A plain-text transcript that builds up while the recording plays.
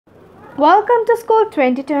Welcome to School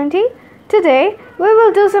 2020. Today we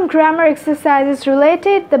will do some grammar exercises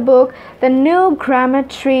related to the book The New Grammar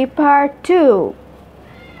Tree Part 2.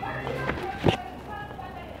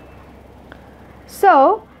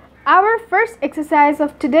 So, our first exercise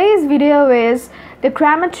of today's video is the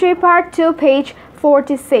Grammar Tree Part 2, page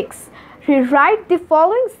 46. Rewrite the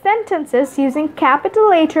following sentences using capital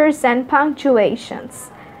letters and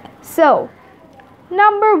punctuations. So,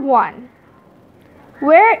 number 1.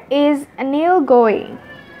 Where is Anil going?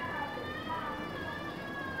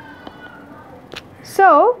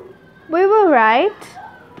 So, we will write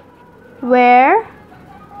where,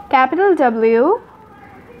 capital W,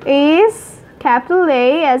 is capital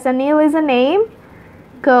A as Anil is a name,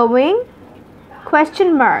 going,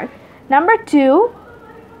 question mark. Number 2,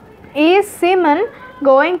 is Simon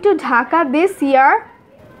going to Dhaka this year?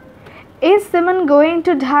 Is Simon going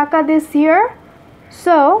to Dhaka this year?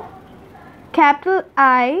 So, capital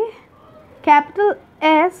I, capital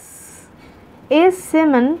S, is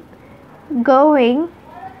Simon going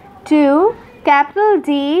to capital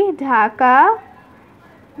D, Dhaka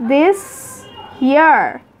this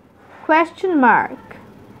year? Question mark.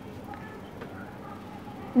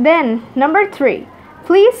 Then number 3,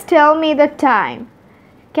 please tell me the time.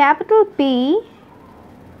 Capital P,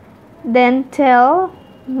 then tell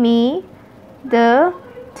me the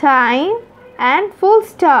time and full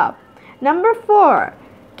stop. Number 4,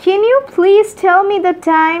 can you please tell me the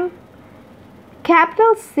time?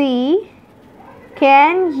 Capital C,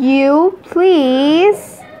 can you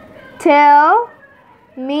please tell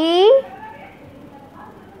me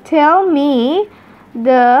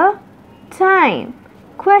the time?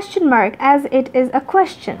 Question mark, as it is a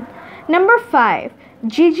question. Number 5,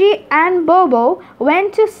 Gigi and Bobo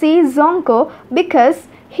went to see Zonko because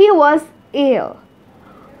he was ill.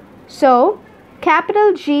 So,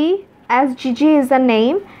 capital G as Gigi is a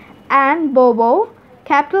name and Bobo,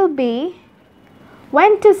 capital B,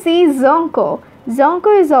 went to see Zonko.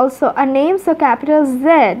 Zonko is also a name, so capital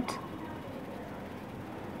Z,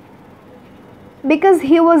 because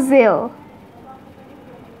he was ill.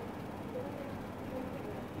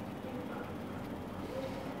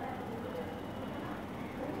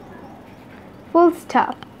 Full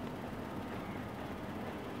stop.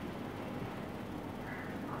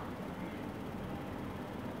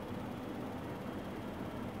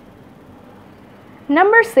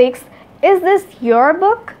 Number 6, is this your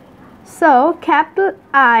book? So, capital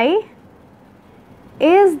I,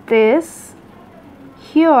 is this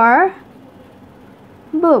your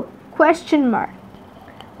book? Question mark.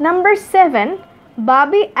 Number 7,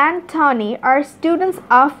 Bobby and Tony are students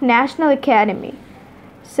of National Academy.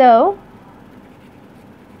 So,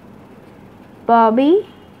 Bobby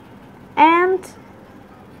and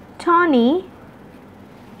Tony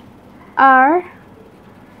are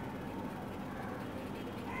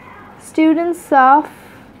students of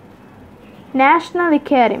National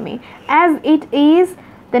Academy, as it is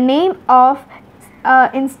the name of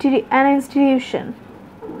an institution.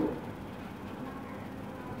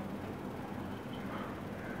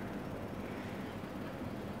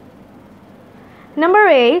 Number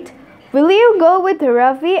 8, will you go with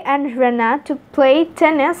Ravi and Rana to play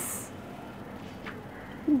tennis?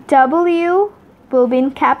 W will be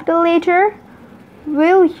in capital letter.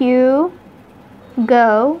 Will you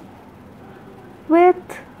go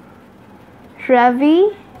with Ravi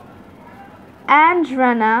and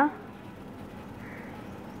Rana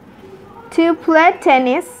to play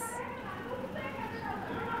tennis?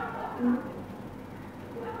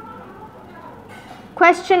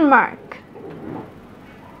 Question mark.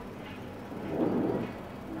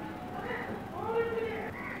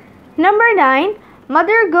 Number 9,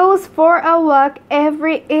 mother goes for a walk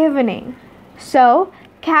every evening. So,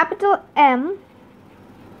 capital M,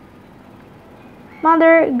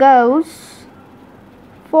 mother goes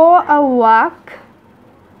for a walk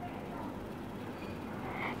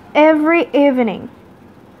every evening.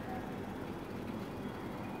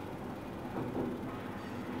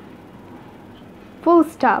 Full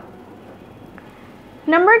stop.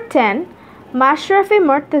 Number 10, Mashrafi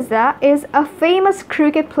Murtaza is a famous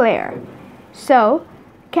cricket player. So,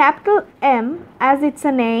 capital M as it's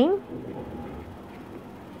a name,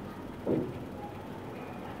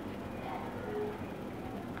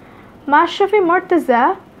 Mashrafi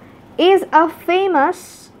Murtaza is a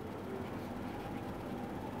famous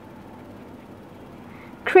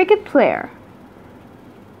cricket player.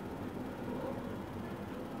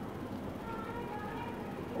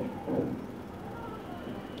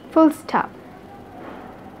 Full stop.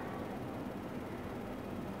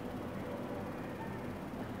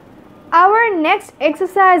 Our next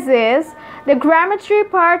exercise is The Grammar Tree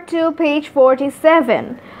Part 2, page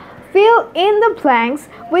 47. Fill in the blanks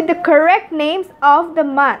with the correct names of the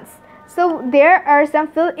months. So there are some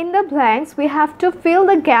fill in the blanks. We have to fill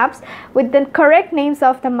the gaps with the correct names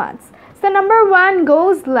of the months. So number 1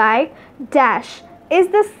 goes like dash is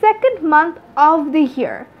the second month of the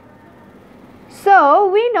year. So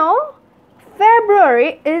we know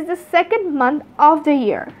February is the second month of the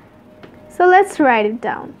year. So let's write it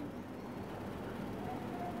down.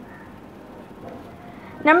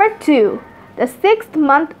 Number 2. The sixth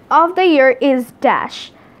month of the year is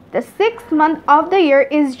dash. The sixth month of the year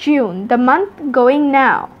is June, the month going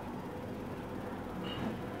now.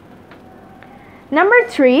 Number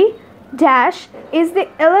 3. Dash is the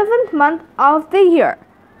 11th month of the year.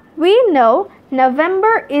 We know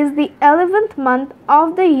November is the 11th month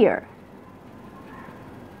of the year.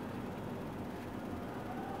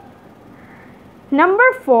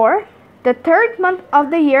 Number 4. The third month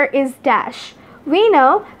of the year is dash. We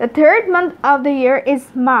know the third month of the year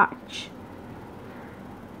is March.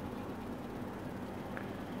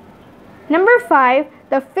 Number 5.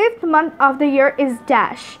 The fifth month of the year is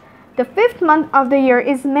dash. The fifth month of the year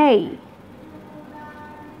is May.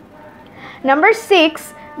 Number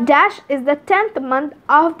 6. Dash is the 10th month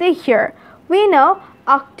of the year. We know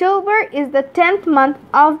October is the 10th month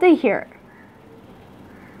of the year.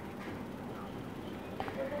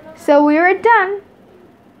 So we are done.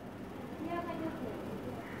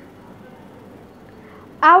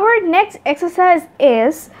 Our next exercise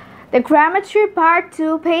is the Grammar Tree Part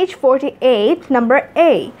 2, page 48, number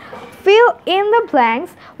A. Fill in the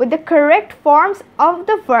blanks with the correct forms of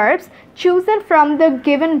the verbs chosen from the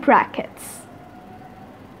given brackets.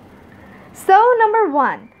 So number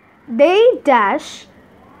 1. They dash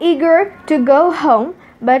eager to go home,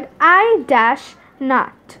 but I dash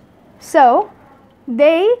not. So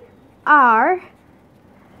they are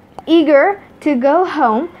eager to go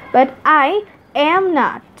home, but I am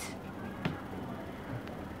not.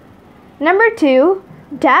 Number 2.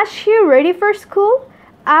 Dash you ready for school?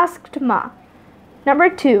 Asked Ma. Number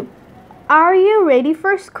 2. Are you ready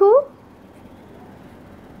for school?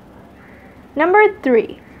 Number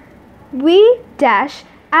 3. We dash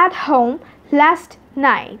at home last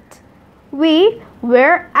night. We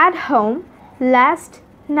were at home last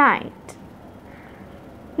night.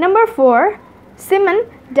 Number 4. Simon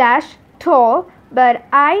dash tall, but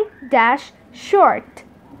I dash short.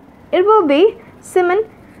 It will be Simon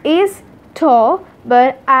is tall,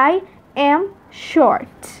 but I am short.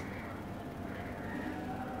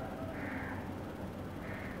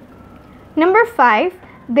 Number 5.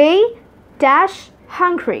 They dash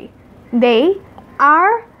hungry. They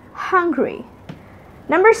are hungry.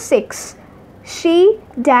 Number 6. She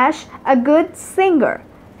dash a good singer.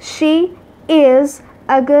 She is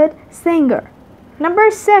a good singer.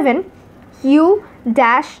 Number 7. You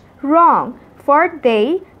dash wrong, for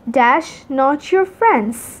they dash not your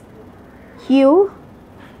friends. You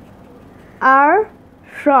are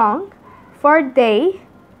wrong, for they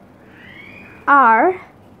are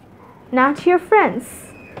not your friends.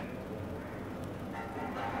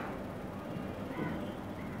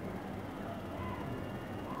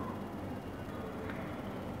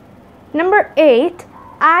 Number 8.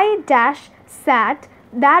 I dash sad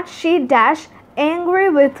that she dash angry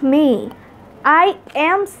with me. I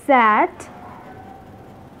am sad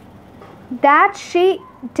that she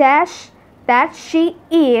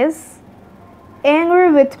is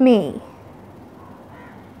angry with me.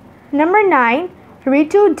 Number 9.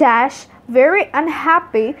 Ritu dash very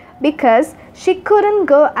unhappy because she couldn't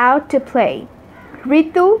go out to play.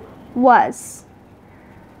 Ritu was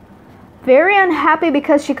very unhappy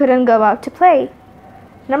because she couldn't go out to play.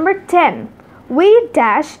 Number 10. We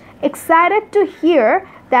dash excited to hear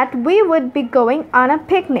that we would be going on a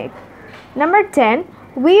picnic. Number 10.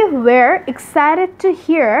 We were excited to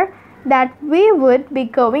hear that we would be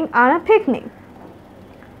going on a picnic.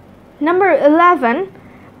 Number 11.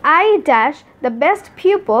 I dash the best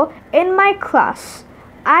pupil in my class.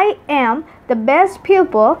 I am the best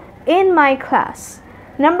pupil in my class.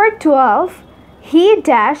 Number 12. He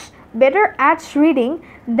dash better at reading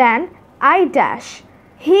than I dash.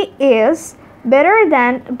 He is better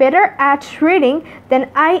at reading than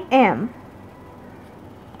I am.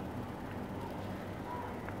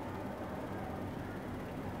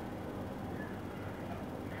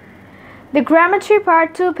 The Grammar Tree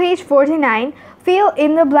Part 2, page 49. Fill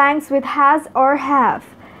in the blanks with has or have.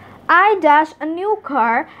 I dash a new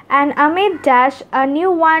car and Amit dash a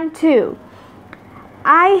new one too.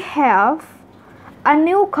 I have a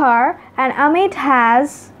new car and Amit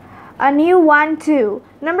has a new one too.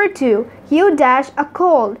 Number 2. You dash a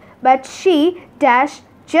cold, but she dash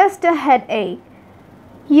just a headache.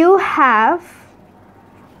 You have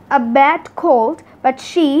a bad cold, but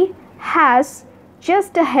she has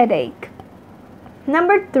just a headache.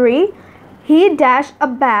 Number 3. He dashed a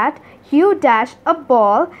bat, you dash a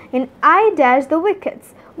ball, and I dash the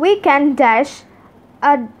wickets. We can dash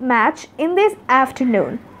a match in this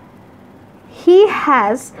afternoon. He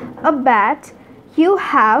has a bat, you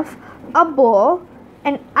have a ball,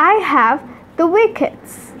 and I have the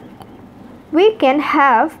wickets. We can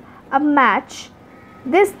have a match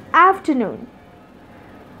this afternoon.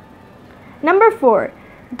 Number 4.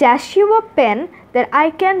 Dash you a pen that I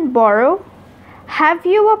can borrow? Have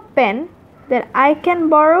you a pen that I can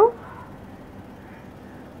borrow?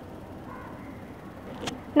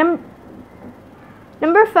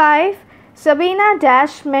 Number 5. Sabina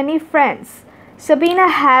dash many friends. Sabina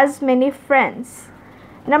has many friends.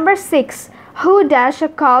 Number 6. Who dash a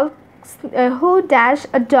dog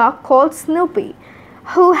called Snoopy?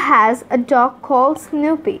 Who has a dog called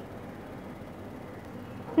Snoopy?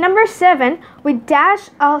 Number 7. We dash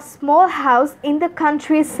a small house in the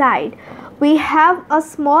countryside. We have a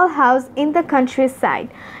small house in the countryside.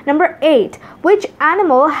 Number 8. Which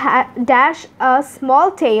animal dash a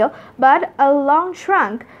small tail but a long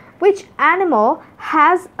trunk? Which animal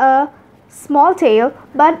has a small tail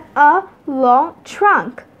but a long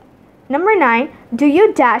trunk? Number 9. Do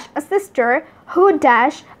you dash a sister who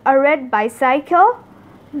dash a red bicycle?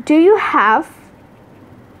 Do you have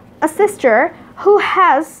a sister who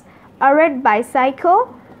has a red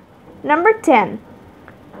bicycle? Number 10.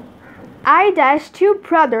 I dash 2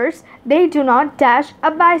 brothers, they do not dash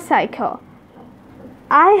a bicycle.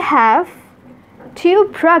 I have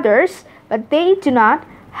 2 brothers, but they do not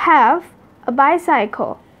have a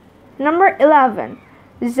bicycle. Number 11.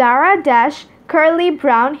 Zara dash curly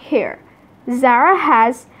brown hair. Zara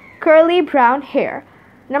has curly brown hair.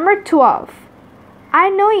 Number 12. I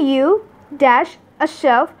know you dash a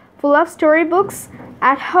shelf full of storybooks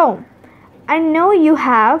at home. I know you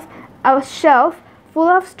have a shelf full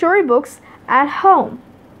of storybooks at home.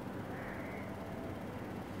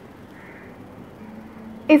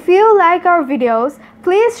 If you like our videos,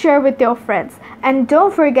 please share with your friends and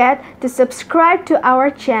don't forget to subscribe to our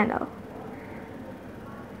channel.